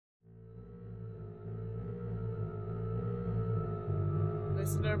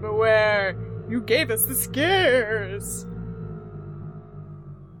Listener beware! You gave us the scares!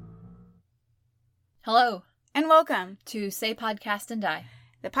 Hello, And welcome to Say Podcast and Die.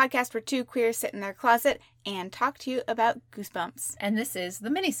 the podcast where two queers sit in their closet and talk to you about Goosebumps, And this is the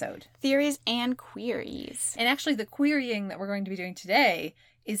minisode. theories, and queries. And actually, the querying that we're going to be doing today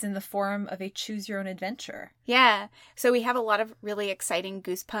is in the form of a choose your own adventure. Yeah, so we have a lot of really exciting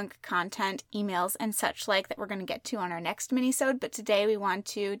Goosepunk content, emails, and such like that we're going to get to on our next minisode, but today we want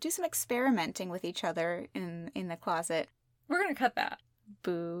to do some experimenting with each other in the closet. We're going to cut that.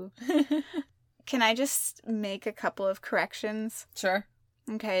 Boo. Can I just make a couple of corrections? Sure.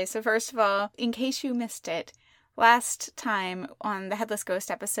 Okay, so first of all, in case you missed it, last time on the Headless Ghost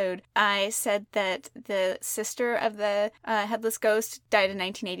episode, I said that the sister of the Headless Ghost died in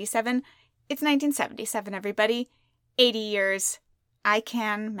 1987. It's 1977, everybody. 80 years. I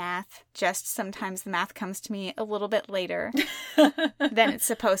can math, just sometimes the math comes to me a little bit later than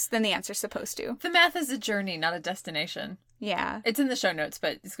the answer's supposed to. The math is a journey, not a destination. Yeah. It's in the show notes,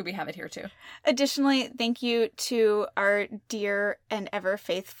 but we have it here too. Additionally, thank you to our dear and ever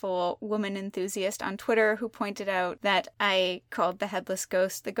faithful woman enthusiast on Twitter who pointed out that I called the Headless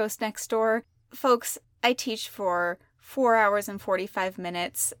Ghost the ghost next door. Folks, I teach for 4 hours and 45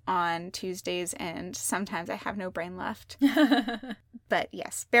 minutes on Tuesdays, and sometimes I have no brain left. But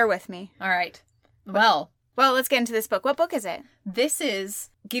yes, bear with me. All right. Well, let's get into this book. What book is it? this is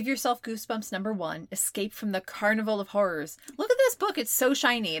Give Yourself Goosebumps #1, Escape from the Carnival of Horrors. Look at this book. It's so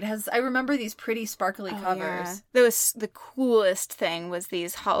shiny. I remember these pretty sparkly covers. Yeah. The coolest thing was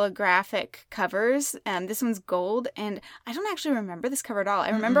these holographic covers. This one's gold, and I don't actually remember this cover at all. I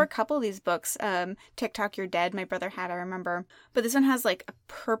remember a couple of these books. TikTok, You're Dead, my brother had, I remember. But this one has like a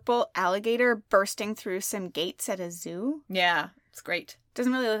purple alligator bursting through some gates at a zoo. Yeah, it's great.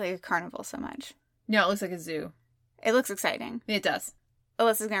 Doesn't really look like a carnival so much. No, it looks like a zoo. It looks exciting. It does.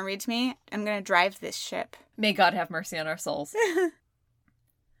 Alyssa's going to read to me. I'm going to drive this ship. May God have mercy on our souls.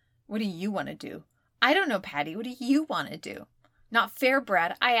 What do you want to do? I don't know, Patty. What do you want to do? Not fair,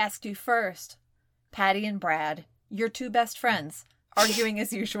 Brad. I asked you first. Patty and Brad, your two best friends, arguing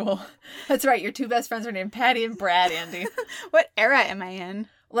as usual. That's right. Your two best friends are named Patty and Brad, Andy. What era am I in?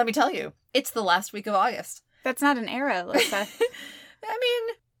 Let me tell you, it's the last week of August. That's not an era, Alyssa.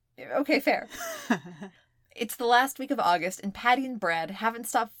 I mean, okay, fair. It's the last week of August, and Patty and Brad haven't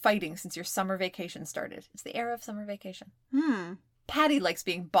stopped fighting since your summer vacation started. It's the era of summer vacation. Patty likes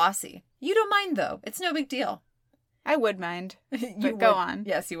being bossy. You don't mind, though. It's no big deal. I would mind. You Go would. on.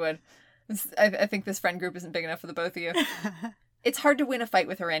 Yes, you would. I think this friend group isn't big enough for the both of you. It's hard to win a fight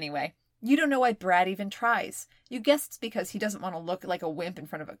with her anyway. You don't know why Brad even tries. You guess it's because he doesn't want to look like a wimp in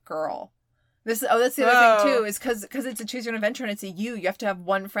front of a girl. That's the other thing, too, is because it's a choose your own adventure and it's a you have to have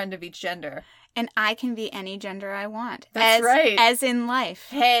one friend of each gender. And I can be any gender I want. That's right. As in life.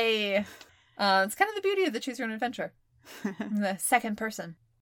 Hey! It's kind of the beauty of the choose your own adventure. The second person.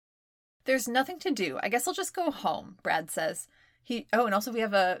 There's nothing to do. I guess I'll just go home, Brad says. And also we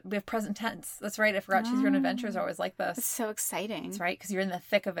have present tense. That's right. I forgot choose your own adventures are always like this. That's so exciting. That's right, because you're in the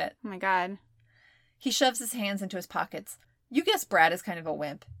thick of it. Oh my god. He shoves his hands into his pockets. You guess Brad is kind of a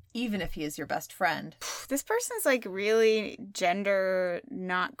wimp, even if he is your best friend. This person's like really gender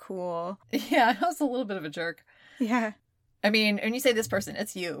not cool. Yeah, I was a little bit of a jerk. Yeah. I mean, when you say this person,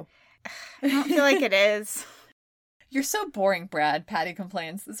 it's you. I don't feel like it is. You're so boring, Brad, Patty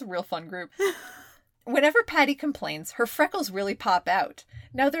complains. This is a real fun group. Whenever Patty complains, her freckles really pop out.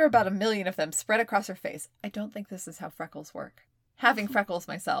 Now there are about 1 million of them spread across her face. I don't think this is how freckles work. Having freckles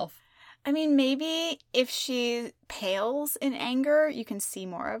myself. I mean, maybe if she pales in anger, you can see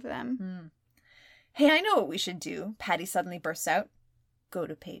more of them. Hey, I know what we should do, Patty suddenly bursts out. Go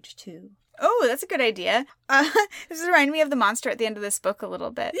to page 2. Oh, that's a good idea. This reminds me of the monster at the end of this book a little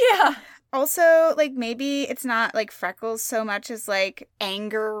bit. Yeah. Also, like, maybe it's not, like, freckles so much as, like,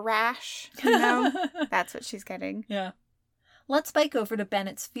 anger rash, you know? That's what she's getting. Yeah. Let's bike over to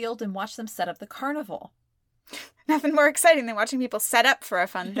Bennett's Field and watch them set up the carnival. Nothing more exciting than watching people set up for a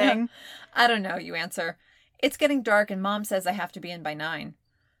fun thing. Yeah. I don't know, you answer. It's getting dark and Mom says I have to be in by 9.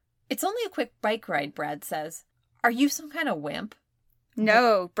 It's only a quick bike ride, Brad says. Are you some kind of wimp?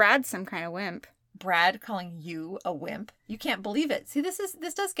 No, Brad's some kind of wimp. Brad calling you a wimp? You can't believe it. See, this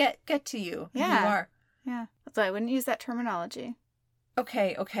does get to you. Yeah. You are. Yeah. So I wouldn't use that terminology.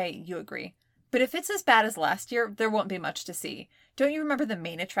 Okay, you agree. But if it's as bad as last year, there won't be much to see. Don't you remember the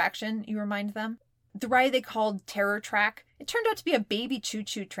main attraction, you remind them? The ride they called Terror Track? It turned out to be a baby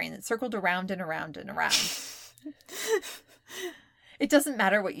choo-choo train that circled around and around and around. It doesn't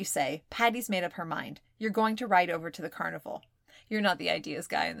matter what you say. Patty's made up her mind. You're going to ride over to the carnival. You're not the ideas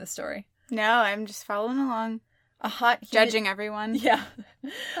guy in this story. No, I'm just following along. A hot, humid... Judging everyone. Yeah.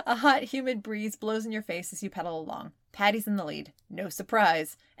 A hot, humid breeze blows in your face as you pedal along. Patty's in the lead. No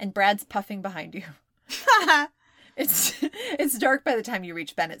surprise. And Brad's puffing behind you. It's dark by the time you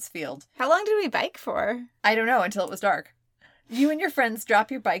reach Bennett's Field. How long did we bike for? I don't know, until it was dark. You and your friends drop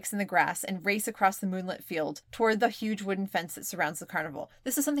your bikes in the grass and race across the moonlit field toward the huge wooden fence that surrounds the carnival.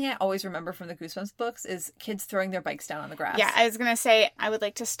 This is something I always remember from the Goosebumps books, is kids throwing their bikes down on the grass. Yeah, I was going to say, I would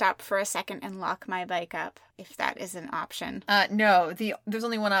like to stop for a second and lock my bike up, if that is an option. No, there's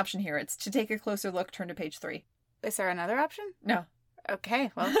only one option here. It's to take a closer look, turn to page 3. Is there another option? No. Okay,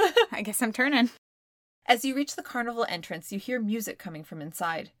 well, I guess I'm turning. As you reach the carnival entrance, you hear music coming from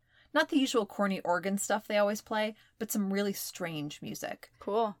inside. Not the usual corny organ stuff they always play, but some really strange music.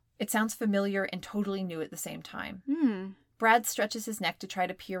 Cool. It sounds familiar and totally new at the same time. Hmm. Brad stretches his neck to try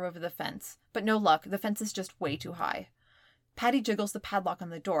to peer over the fence, but no luck. The fence is just way too high. Patty jiggles the padlock on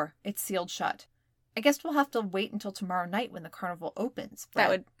the door. It's sealed shut. I guess we'll have to wait until tomorrow night when the carnival opens. Brad. That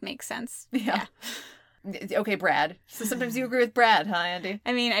would make sense. Yeah. Okay, Brad. So sometimes you agree with Brad, huh, Andy?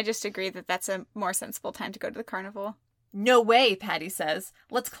 I mean, I just agree that that's a more sensible time to go to the carnival. No way, Patty says.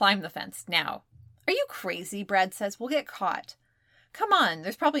 Let's climb the fence, now. Are you crazy? Brad says. We'll get caught. Come on,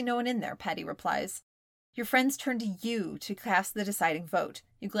 there's probably no one in there, Patty replies. Your friends turn to you to cast the deciding vote.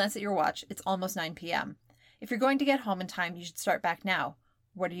 You glance at your watch. It's almost 9 p.m. If you're going to get home in time, you should start back now.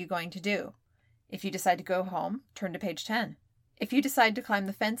 What are you going to do? If you decide to go home, turn to page 10. If you decide to climb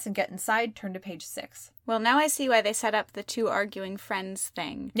the fence and get inside, turn to page 6. Well, now I see why they set up the 2 arguing friends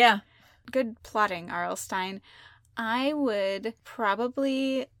thing. Yeah. Good plotting, R.L. Stine. I would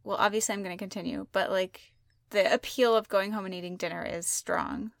probably, well, obviously I'm going to continue, but like the appeal of going home and eating dinner is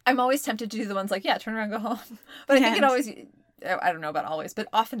strong. I'm always tempted to do the ones like, yeah, turn around, go home. But I think it always, I don't know about always, but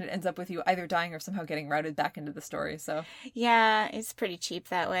often it ends up with you either dying or somehow getting routed back into the story. So yeah, it's pretty cheap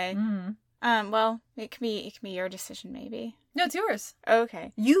that way. Mm-hmm. Well, it can be your decision maybe. No, it's yours.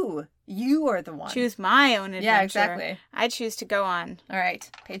 Okay. You are the one. Choose my own adventure. Yeah, exactly. I choose to go on. All right,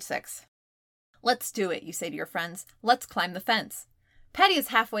 page 6. Let's do it, you say to your friends. Let's climb the fence. Patty is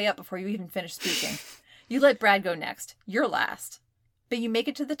halfway up before you even finish speaking. You let Brad go next. You're last. But you make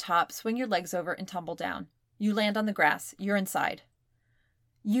it to the top, swing your legs over, and tumble down. You land on the grass. You're inside.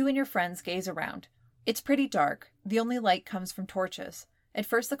 You and your friends gaze around. It's pretty dark. The only light comes from torches. At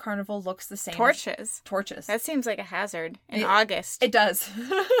first, the carnival looks the same. Torches? Torches. That seems like a hazard. In August. It does.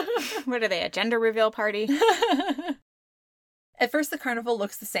 What are they, a gender reveal party? At first, the carnival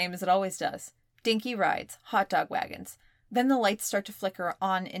looks the same as it always does. Dinky rides, hot dog wagons. Then the lights start to flicker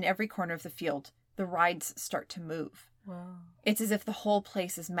on in every corner of the field. The rides start to move. Whoa. It's as if the whole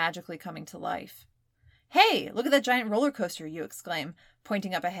place is magically coming to life. Hey, look at that giant roller coaster, you exclaim,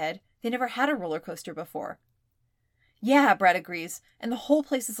 pointing up ahead. They never had a roller coaster before. Yeah, Brad agrees, and the whole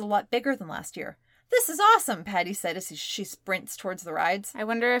place is a lot bigger than last year. This is awesome, Patty said as she sprints towards the rides. I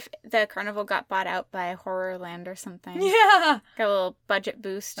wonder if the carnival got bought out by Horrorland or something. Yeah! Got a little budget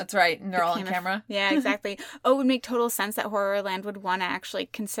boost. That's right, and they're all on camera. Yeah, exactly. Oh, it would make total sense that Horrorland would want to actually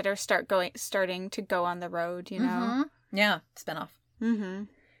consider starting to go on the road, you know? Mm-hmm. Yeah, spinoff. Mm-hmm.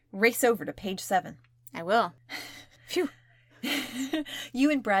 Race over to page 7. I will. Phew.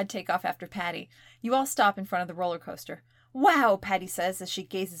 You and Brad take off after Patty. You all stop in front of the roller coaster. Wow, Patty says as she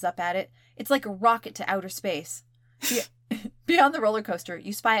gazes up at it. It's like a rocket to outer space. Beyond the roller coaster,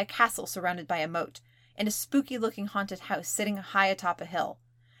 you spy a castle surrounded by a moat, and a spooky-looking haunted house sitting high atop a hill.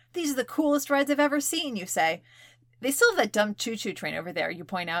 These are the coolest rides I've ever seen, you say. They still have that dumb choo-choo train over there, you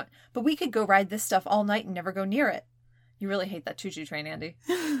point out, but we could go ride this stuff all night and never go near it. You really hate that choo-choo train, Andy.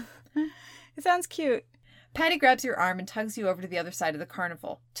 It sounds cute. Patty grabs your arm and tugs you over to the other side of the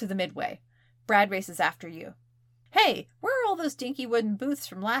carnival, to the midway. Brad races after you. Hey, where are all those dinky wooden booths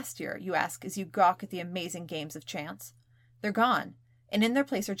from last year, you ask as you gawk at the amazing games of chance. They're gone, and in their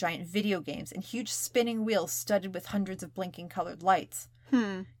place are giant video games and huge spinning wheels studded with hundreds of blinking colored lights.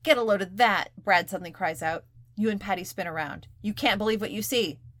 Get a load of that, Brad suddenly cries out. You and Patty spin around. You can't believe what you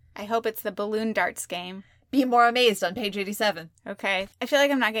see. I hope it's the balloon darts game. Be more amazed on page 87. Okay. I feel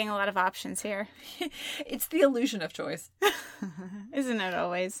like I'm not getting a lot of options here. It's the illusion of choice. Isn't it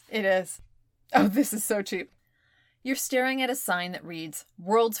always? It is. Oh, this is so cheap. You're staring at a sign that reads,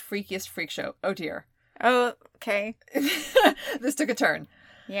 World's Freakiest Freak Show. Oh, dear. Oh, okay. This took a turn.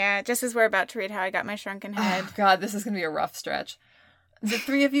 Yeah, just as we're about to read How I Got My Shrunken Head. Oh, God, this is going to be a rough stretch. The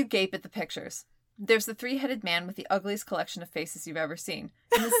 3 of you gape at the pictures. There's the 3-headed man with the ugliest collection of faces you've ever seen.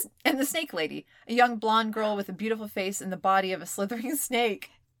 And the snake lady, a young blonde girl with a beautiful face and the body of a slithering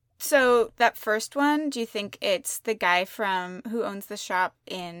snake. So, that first one, do you think it's the guy from who owns the shop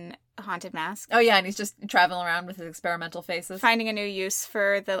in haunted mask. Oh, yeah, and he's just traveling around with his experimental faces. Finding a new use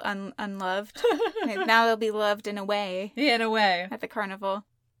for the unloved. Now they'll be loved in a way. Yeah, in a way. At the carnival.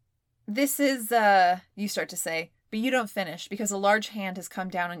 This is, you start to say, but you don't finish because a large hand has come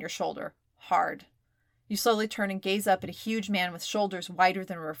down on your shoulder. Hard. You slowly turn and gaze up at a huge man with shoulders wider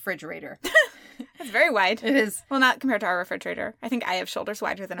than a refrigerator. That's very wide. It is. Well, not compared to our refrigerator. I think I have shoulders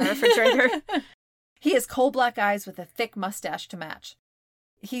wider than a refrigerator. He has coal-black eyes with a thick mustache to match.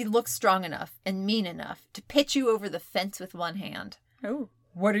 He looks strong enough and mean enough to pitch you over the fence with one hand. Oh.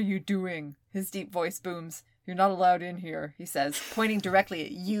 What are you doing? His deep voice booms. You're not allowed in here, he says, pointing directly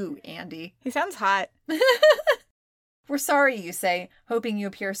at you, Andy. He sounds hot. We're sorry, you say, hoping you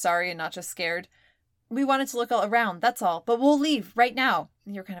appear sorry and not just scared. We wanted to look all around, that's all, but we'll leave right now.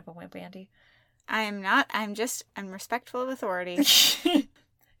 You're kind of a wimp, Andy. I am not. I'm respectful of authority.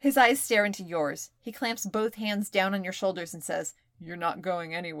 His eyes stare into yours. He clamps both hands down on your shoulders and says, You're not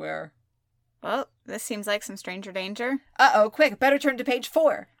going anywhere. Well, this seems like some stranger danger. Uh-oh, quick, better turn to page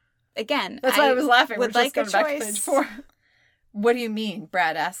 4. Again, That's why I was laughing. We're would just like a going back to choice. page 4. What do you mean?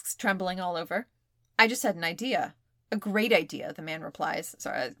 Brad asks, trembling all over. I just had an idea. A great idea, the man replies.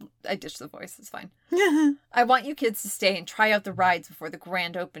 Sorry, I ditched the voice. It's fine. I want you kids to stay and try out the rides before the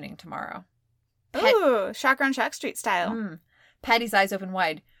grand opening tomorrow. Ooh, Shocker on Shock Street style. Patty's eyes open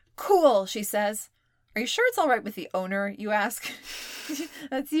wide. Cool, she says. Are you sure it's all right with the owner, you ask?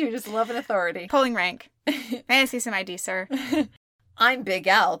 That's you, just loving authority. Polling rank. May I see some ID, sir? I'm Big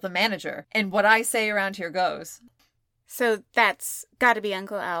Al, the manager, and what I say around here goes. So that's gotta be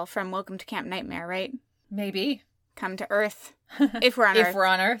Uncle Al from Welcome to Camp Nightmare, right? Maybe. Come to Earth. If we're on Earth. If we're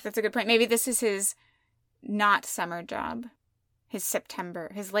on Earth. That's a good point. Maybe this is his not summer job. His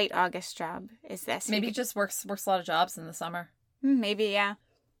late August job is this. Maybe he just works a lot of jobs in the summer. Maybe, yeah.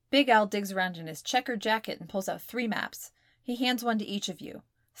 Big Al digs around in his checkered jacket and pulls out 3 maps. He hands one to each of you.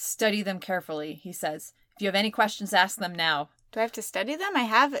 Study them carefully, he says. If you have any questions, ask them now. Do I have to study them?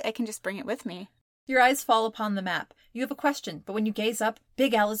 I can just bring it with me. Your eyes fall upon the map. You have a question, but when you gaze up,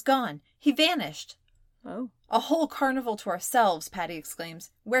 Big Al is gone. He vanished. Oh. A whole carnival to ourselves, Patty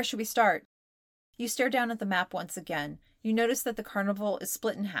exclaims. Where should we start? You stare down at the map once again. You notice that the carnival is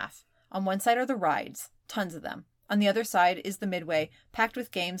split in half. On one side are the rides, tons of them. On the other side is the midway, packed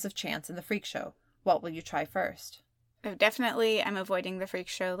with games of chance and the freak show. What will you try first? Definitely, I'm avoiding the freak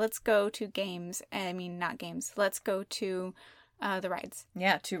show. Let's go to games. I mean, not games. Let's go to the rides.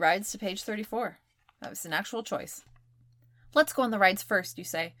 Yeah, 2 rides to page 34. That was an actual choice. Let's go on the rides first, you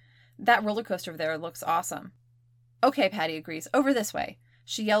say. That roller coaster over there looks awesome. Okay, Patty agrees. Over this way.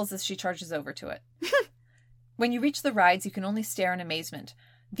 She yells as she charges over to it. When you reach the rides, you can only stare in amazement.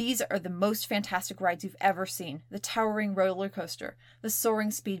 These are the most fantastic rides you've ever seen. The towering roller coaster, the soaring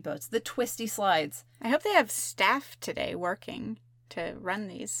speedboats, the twisty slides. I hope they have staff today working to run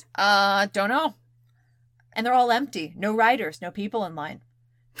these. Don't know. And they're all empty. No riders, no people in line.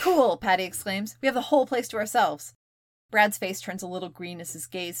 Cool, Patty exclaims. We have the whole place to ourselves. Brad's face turns a little green as his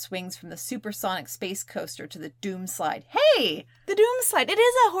gaze swings from the supersonic space coaster to the Doom slide. Hey! The Doom slide. It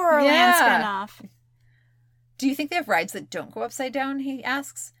is a Horrorland spinoff. Do you think they have rides that don't go upside down? He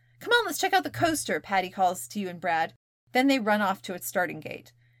asks. Come on, let's check out the coaster, Patty calls to you and Brad. Then they run off to its starting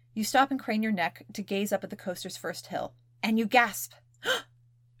gate. You stop and crane your neck to gaze up at the coaster's first hill. And you gasp.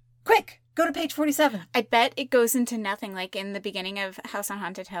 Quick, go to page 47. I bet it goes into nothing like in the beginning of House on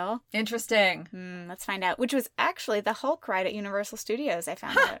Haunted Hill. Interesting. Let's find out. Which was actually the Hulk ride at Universal Studios, I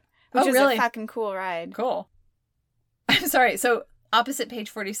found out. Which was really? a fucking cool ride. Cool. I'm sorry. So opposite page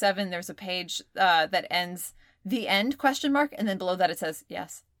 47, there's a page that ends the end ? And then below that it says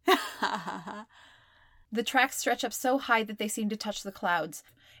yes. The tracks stretch up so high that they seem to touch the clouds.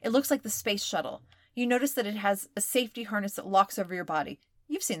 It looks like the space shuttle. You notice that it has a safety harness that locks over your body.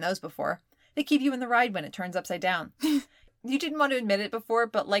 You've seen those before. They keep you in the ride when it turns upside down. You didn't want to admit it before,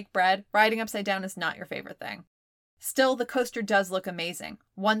 but like Brad, riding upside down is not your favorite thing. Still, the coaster does look amazing.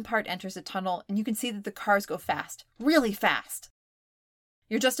 One part enters a tunnel, and you can see that the cars go fast. Really fast.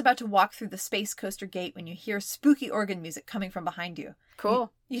 You're just about to walk through the space coaster gate when you hear spooky organ music coming from behind you.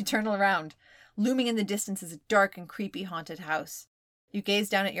 Cool. You turn around. Looming in the distance is a dark and creepy haunted house. You gaze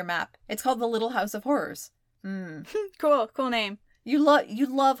down at your map. It's called the Little House of Horrors. Cool name. You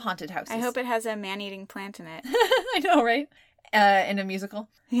love haunted houses. I hope it has a man-eating plant in it. I know, right? In a musical.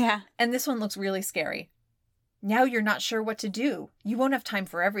 Yeah. And this one looks really scary. Now you're not sure what to do. You won't have time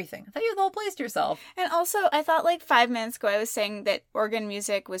for everything. I thought you had the whole place to yourself. And also, I thought like 5 minutes ago I was saying that organ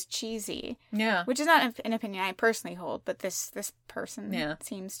music was cheesy. Yeah. Which is not an opinion I personally hold, but this person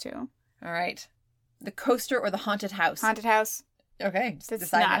seems to. All right. The coaster or the haunted house? Haunted house. Okay.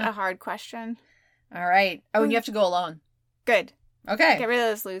 That's not a hard question. All right. Oh, and you have to go alone. Good. Okay. Get rid of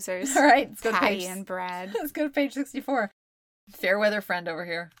those losers. All right. Let's go to Patty page. and Brad. Let's go to page 64. Fairweather friend over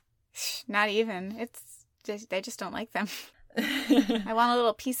here. Not even. They just don't like them. I want a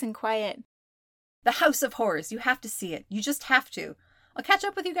little peace and quiet. The House of Horrors. You have to see it. You just have to. I'll catch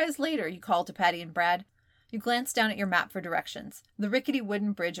up with you guys later, you call to Patty and Brad. You glance down at your map for directions. The rickety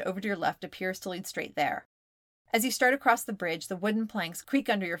wooden bridge over to your left appears to lead straight there. As you start across the bridge, the wooden planks creak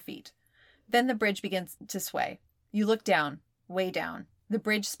under your feet. Then the bridge begins to sway. You look down, way down. The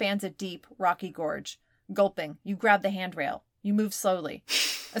bridge spans a deep, rocky gorge. Gulping, you grab the handrail. You move slowly.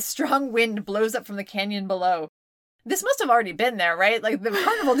 A strong wind blows up from the canyon below. This must have already been there, right? Like, the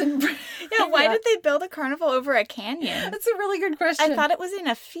carnival didn't... Yeah, why did they build a carnival over a canyon? That's a really good question. I thought it was in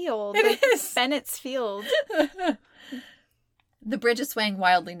a field. It like is. Bennett's Field. The bridge is swaying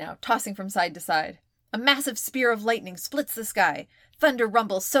wildly now, tossing from side to side. A massive spear of lightning splits the sky. Thunder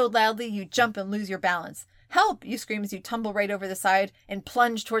rumbles so loudly you jump and lose your balance. Help! You scream as you tumble right over the side and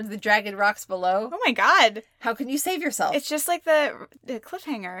plunge towards the jagged rocks below. Oh my god. How can you save yourself? It's just like the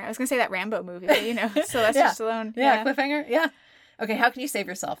cliffhanger. I was going to say that Rambo movie, but you know, Sylvester Yeah. Stallone. Yeah, cliffhanger? Yeah. Okay, how can you save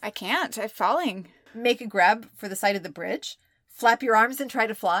yourself? I can't. I'm falling. Make a grab for the side of the bridge? Flap your arms and try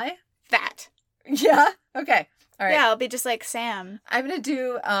to fly? That. Yeah? Okay. All right. Yeah, I'll be just like Sam I'm going to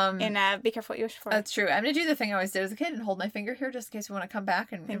do... in Be Careful What You Wish For. That's true. I'm going to do the thing I always did as a kid and hold my finger here just in case we want to come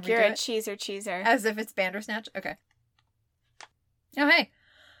back and Think redo you're a it. cheeser. As if it's Bandersnatch? Okay. Oh, hey.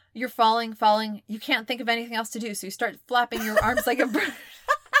 You're falling. You can't think of anything else to do, so you start flapping your arms like a bird.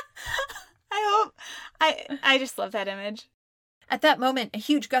 I just love that image. At that moment, a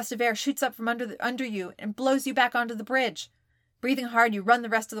huge gust of air shoots up from under you and blows you back onto the bridge. Breathing hard, you run the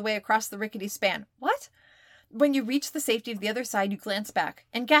rest of the way across the rickety span. What? When you reach the safety of the other side, you glance back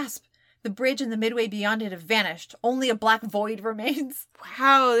and gasp. The bridge and the midway beyond it have vanished. Only a black void remains.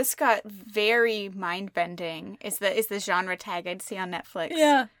 Wow, this got very mind-bending. Is the genre tag I'd see on Netflix.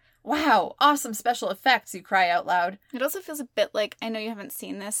 Yeah. Wow, awesome special effects, you cry out loud. It also feels a bit like, I know you haven't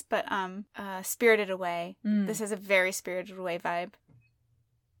seen this, but Spirited Away. This has a very Spirited Away vibe.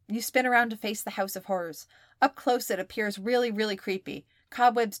 You spin around to face the House of Horrors. Up close, it appears really, really creepy.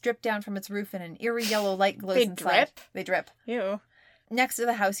 Cobwebs drip down from its roof and an eerie yellow light glows They inside. drip? They drip. Ew. Next to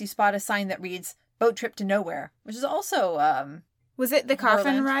the house, you spot a sign that reads, Boat Trip to Nowhere, which is also, Was it the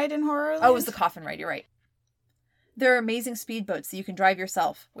coffin Horrorland. ride in Horrorland? Oh, it was the coffin ride, you're right. There are amazing speedboats that you can drive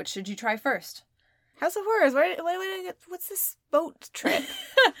yourself. Which should you try first? House of Horrors. What's this boat trip?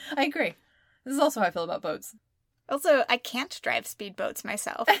 I agree. This is also how I feel about boats. Also, I can't drive speedboats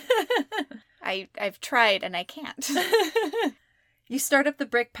myself. I've tried and I can't. You start up the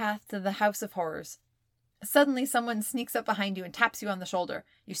brick path to the House of Horrors. Suddenly, someone sneaks up behind you and taps you on the shoulder.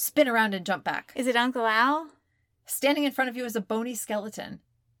 You spin around and jump back. Is it Uncle Al? Standing in front of you is a bony skeleton.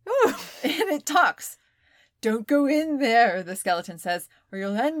 Ooh. And it talks. Don't go in there, the skeleton says, or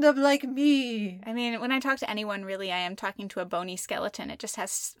you'll end up like me. I mean, when I talk to anyone, really, I am talking to a bony skeleton. It just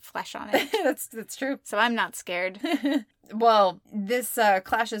has flesh on it. That's true. So I'm not scared. Well, this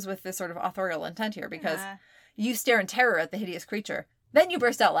clashes with this sort of authorial intent here because you stare in terror at the hideous creature. Then you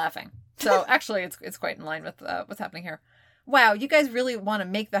burst out laughing. So actually, it's quite in line with what's happening here. Wow, you guys really want to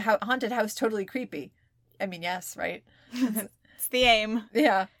make the haunted house totally creepy. I mean, yes, right? It's the aim.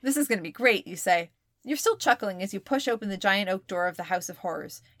 Yeah, this is going to be great, you say. You're still chuckling as you push open the giant oak door of the House of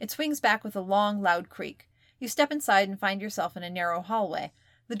Horrors. It swings back with a long, loud creak. You step inside and find yourself in a narrow hallway.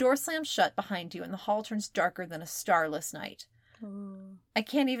 The door slams shut behind you and the hall turns darker than a starless night. Ooh. I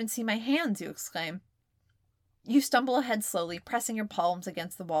can't even see my hands, you exclaim. You stumble ahead slowly, pressing your palms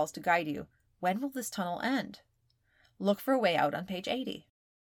against the walls to guide you. When will this tunnel end? Look for a way out on page 80.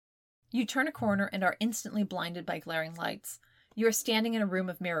 You turn a corner and are instantly blinded by glaring lights. You are standing in a room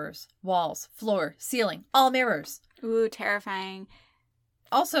of mirrors. Walls, floor, ceiling, all mirrors. Ooh, terrifying.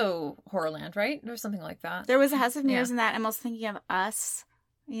 Also Horrorland, right? There was something like that. There was a House of Mirrors in that. I'm also thinking of Us,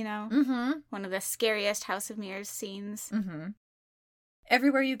 you know? Mm-hmm. One of the scariest House of Mirrors scenes. Mm-hmm.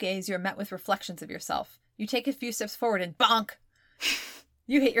 Everywhere you gaze, you are met with reflections of yourself. You take a few steps forward and bonk!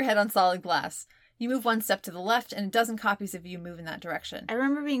 You hit your head on solid glass. You move one step to the left, and a dozen copies of you move in that direction. I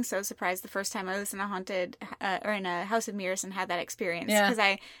remember being so surprised the first time I was in a haunted, or in a House of Mirrors and had that experience. Yeah.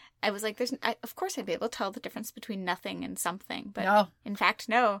 Because I was like, of course I'd be able to tell the difference between nothing and something. But No. in fact,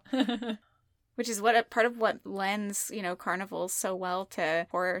 no. Which is part of what lends, carnivals so well to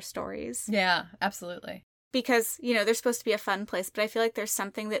horror stories. Yeah, absolutely. Because, they're supposed to be a fun place, but I feel like there's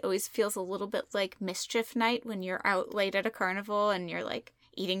something that always feels a little bit like Mischief Night when you're out late at a carnival and you're like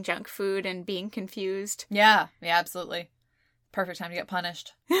eating junk food and being confused. Yeah, absolutely. Perfect time to get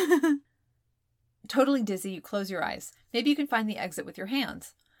punished. Totally dizzy, you close your eyes. Maybe you can find the exit with your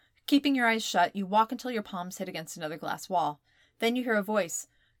hands. Keeping your eyes shut, you walk until your palms hit against another glass wall. Then you hear a voice.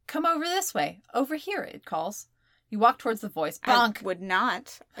 Come over this way. Over here, it calls. You walk towards the voice. Bonk! I would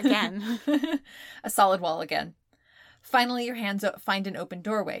not. Again. A solid wall again. Finally, your hands find an open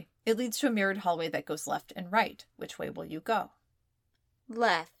doorway. It leads to a mirrored hallway that goes left and right. Which way will you go?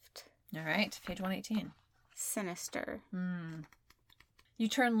 Left. All right, page 118. Sinister. You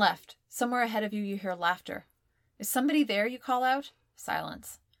turn left. Somewhere ahead of you, you hear laughter. Is somebody there, you call out?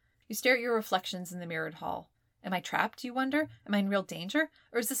 Silence. You stare at your reflections in the mirrored hall. Am I trapped, you wonder? Am I in real danger?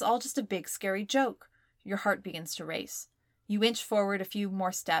 Or is this all just a big, scary joke? Your heart begins to race. You inch forward a few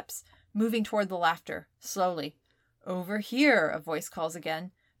more steps, moving toward the laughter, slowly. Over here, a voice calls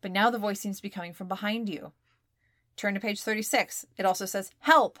again, but now the voice seems to be coming from behind you. Turn to page 36. It also says,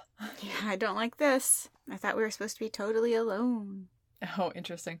 help! Yeah, I don't like this. I thought we were supposed to be totally alone. Oh,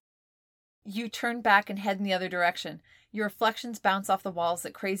 interesting. You turn back and head in the other direction. Your reflections bounce off the walls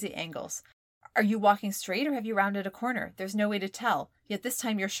at crazy angles. Are you walking straight or have you rounded a corner? There's no way to tell, yet this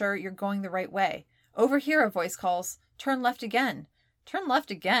time you're sure you're going the right way. Over here, a voice calls. Turn left again. Turn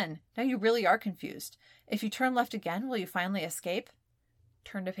left again? Now you really are confused. If you turn left again, will you finally escape?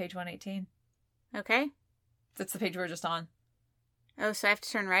 Turn to page 118. Okay. That's the page we were just on. Oh, so I have to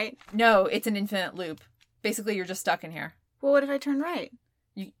turn right? No, it's an infinite loop. Basically, you're just stuck in here. Well, what if I turn right?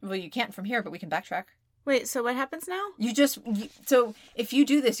 You can't from here, but we can backtrack. Wait, so what happens now? So if you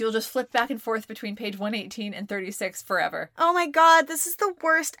do this, you'll just flip back and forth between page 118 and 36 forever. Oh my god, this is the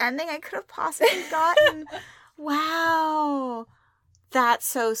worst ending I could have possibly gotten. Wow. That's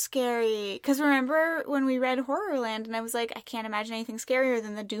so scary. Because remember when we read Horrorland and I was like, I can't imagine anything scarier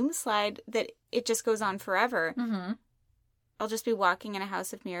than the Doom slide, that it just goes on forever. Mm-hmm. I'll just be walking in a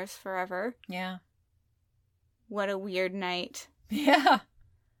house of mirrors forever. Yeah. What a weird night. Yeah.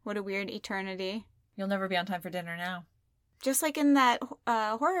 What a weird eternity. You'll never be on time for dinner now. Just like in that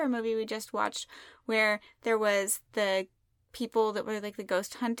horror movie we just watched where there was the people that were like the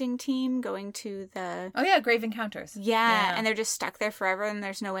ghost hunting team going to the... Oh yeah, Grave Encounters. Yeah, and they're just stuck there forever and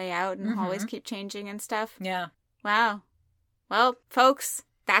there's no way out and the hallways keep changing and stuff. Yeah. Wow. Well, folks,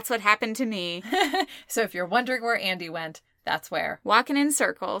 that's what happened to me. So if you're wondering where Andy went, that's where. Walking in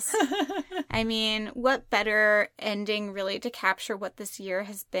circles. I mean, what better ending really to capture what this year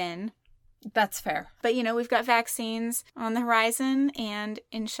has been? That's fair. But, you know, we've got vaccines on the horizon, and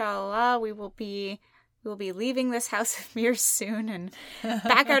inshallah, we will be leaving this house of mirrors soon and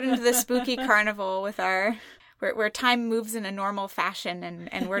back out into the spooky carnival with our... Where time moves in a normal fashion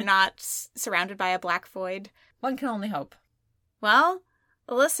and we're not surrounded by a black void. One can only hope. Well,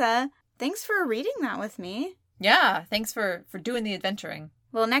 Alyssa, thanks for reading that with me. Yeah, thanks for doing the adventuring.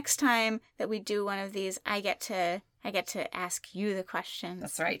 Well, next time that we do one of these, I get to ask you the questions.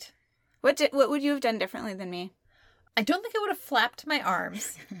 That's right. What would you have done differently than me? I don't think I would have flapped my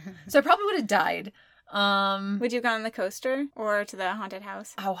arms. So I probably would have died. Would you have gone on the coaster or to the haunted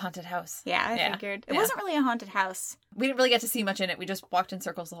house? Oh, haunted house. Yeah, I figured. It wasn't really a haunted house. We didn't really get to see much in it. We just walked in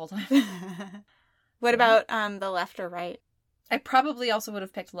circles the whole time. What about the left or right? I probably also would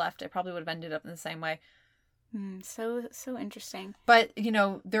have picked left. I probably would have ended up in the same way. So interesting. But, you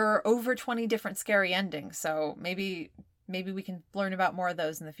know, there are over 20 different scary endings, so maybe we can learn about more of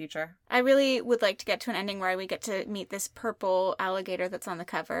those in the future. I really would like to get to an ending where we get to meet this purple alligator that's on the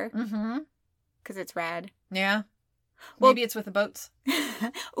cover. Mm-hmm. Because it's rad. Yeah. Well, maybe it's with the boats.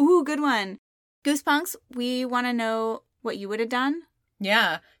 Ooh, good one. Goosepunks, we want to know what you would have done.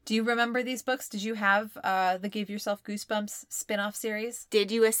 Yeah. Do you remember these books? Did you have the Give Yourself Goosebumps spin-off series?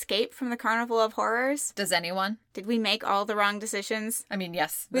 Did you escape from the Carnival of Horrors? Does anyone? Did we make all the wrong decisions? I mean,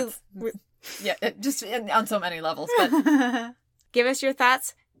 yes. Yeah, just on so many levels. But give us your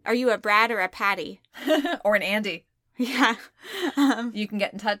thoughts. Are you a Brad or a Patty? Or an Andy? Yeah. You can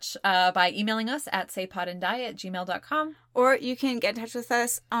get in touch by emailing us at saypodanddie@gmail.com. Or you can get in touch with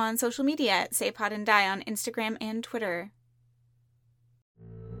us on social media at saypodanddie on Instagram and Twitter.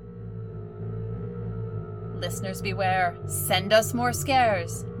 Listeners beware. Send us more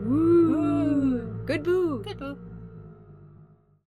scares. Woo! Good boo. Good boo.